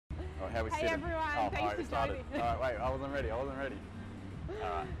how we Hey sitting? everyone, thanks for joining. All right, wait, I wasn't ready. All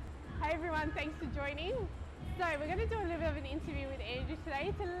right. Hey everyone, thanks for joining. So we're going to do a little bit of an interview with Andrew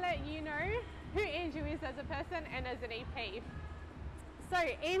today to let you know who Andrew is as a person and as an EP. So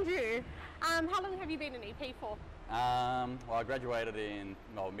Andrew, how long have you been an EP for? Well, I graduated in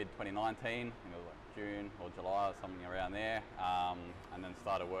mid-2019, I think it was like June or July or something around there, and then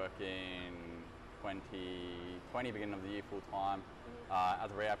started working 2020, beginning of the year, full time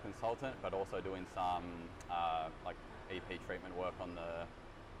as a rehab consultant, but also doing some like EP treatment work on the,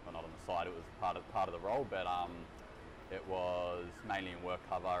 well, not on the side. It was part of the role, but it was mainly in work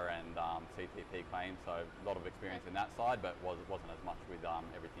cover and CTP claims. So a lot of experience in that side, but wasn't as much with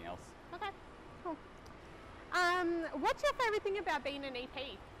everything else. Okay, cool. What's your favourite thing about being an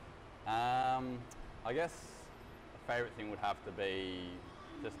EP? I guess a favourite thing would have to be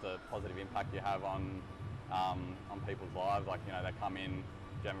just the positive impact you have on people's lives. Like, you know, they come in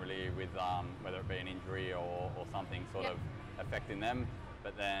generally with whether it be an injury or something sort of affecting them,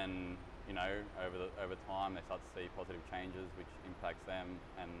 but then, you know, over time they start to see positive changes which impacts them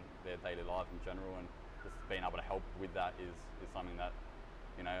and their daily life in general, and just being able to help with that is something that,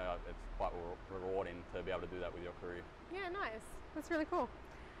 you know, it's quite rewarding to be able to do that with your career. Yeah, nice. That's really cool.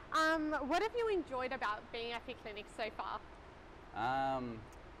 What have you enjoyed about being at Fit Clinic so far?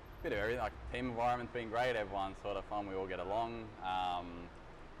 Bit of everything. Like, team environment's been great. Everyone's sort of fun. We all get along.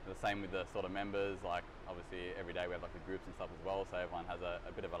 The same with the sort of members. Like, obviously every day we have like the groups and stuff as well, so everyone has a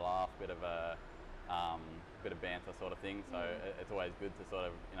bit of a laugh, bit of banter sort of thing. So it's always good to sort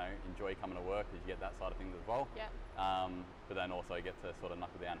of, you know, enjoy coming to work because you get that side of things as well. Yeah. But then also you get to sort of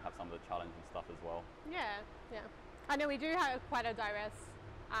knuckle down and have some of the challenging stuff as well. Yeah, yeah. I know we do have quite a diverse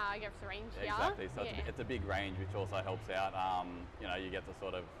range here. Exactly. So it's a big range, which also helps out. You know, you get to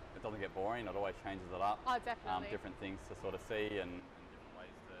sort of, it doesn't get boring. It always changes it up. Oh, definitely. Different things to sort of see and different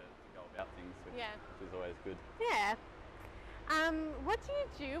ways to go about things, which is always good. Yeah. What do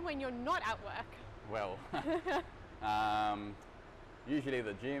you do when you're not at work? Well, usually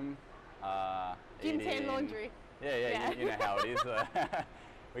the gym. Gym, eating. tan, laundry. Yeah. You know how it is.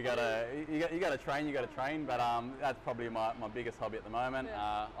 You gotta train, but that's probably my biggest hobby at the moment.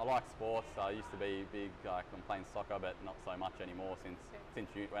 I like sports. I used to be big, like, I'm playing soccer, but not so much anymore since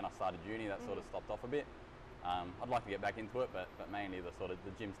when I started uni. That sort of stopped off a bit. I'd like to get back into it, but mainly the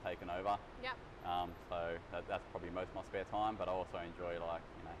gym's taken over. Yep. So that's probably most of my spare time. But I also enjoy, like,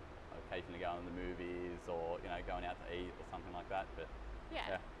 you know, occasionally going to the movies or, you know, going out to eat or something like that. But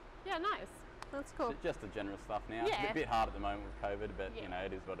yeah, nice. That's cool. Just the general stuff now. Yeah. It's a bit hard at the moment with COVID, but you know,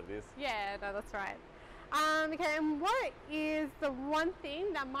 it is what it is. Yeah, no, that's right. Okay, and what is the one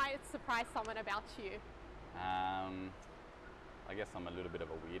thing that might surprise someone about you? I guess I'm a little bit of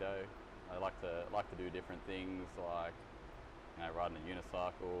a weirdo. I like to do different things, like, you know, riding a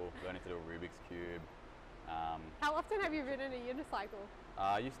unicycle, learning to do a Rubik's Cube. How often have you ridden a unicycle?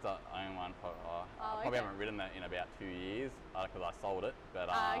 I used to own one. I probably haven't ridden that in about 2 years because I sold it. But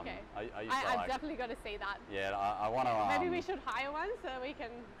okay. I've definitely got to see that. Yeah, I want to. Maybe we should hire one so we can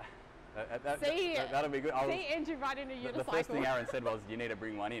that'll be good. See Andrew riding a unicycle. The first thing Aaron said was, you need to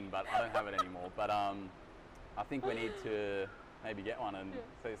bring one in, but I don't have it anymore. But I think we need to maybe get one and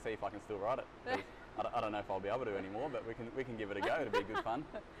see if I can still ride it. I don't know if I'll be able to anymore, but we can give it a go. It'll be good fun.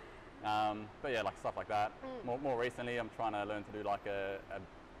 But yeah, like stuff like that. More recently, I'm trying to learn to do like a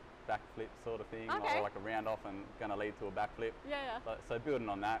backflip sort of thing, or like a round off and going to lead to a backflip. So building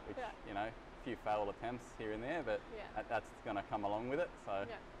on that, which you know, a few failed attempts here and there, but that's going to come along with it. So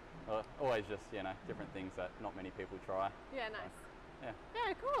always just, you know, different things that not many people try. Yeah, nice. So,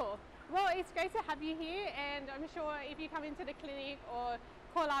 yeah, cool. Well, it's great to have you here, and I'm sure if you come into the clinic or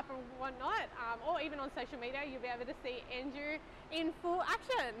call up and whatnot, or even on social media, you'll be able to see Andrew in full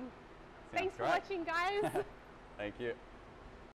action. Thanks for watching, guys. Thank you.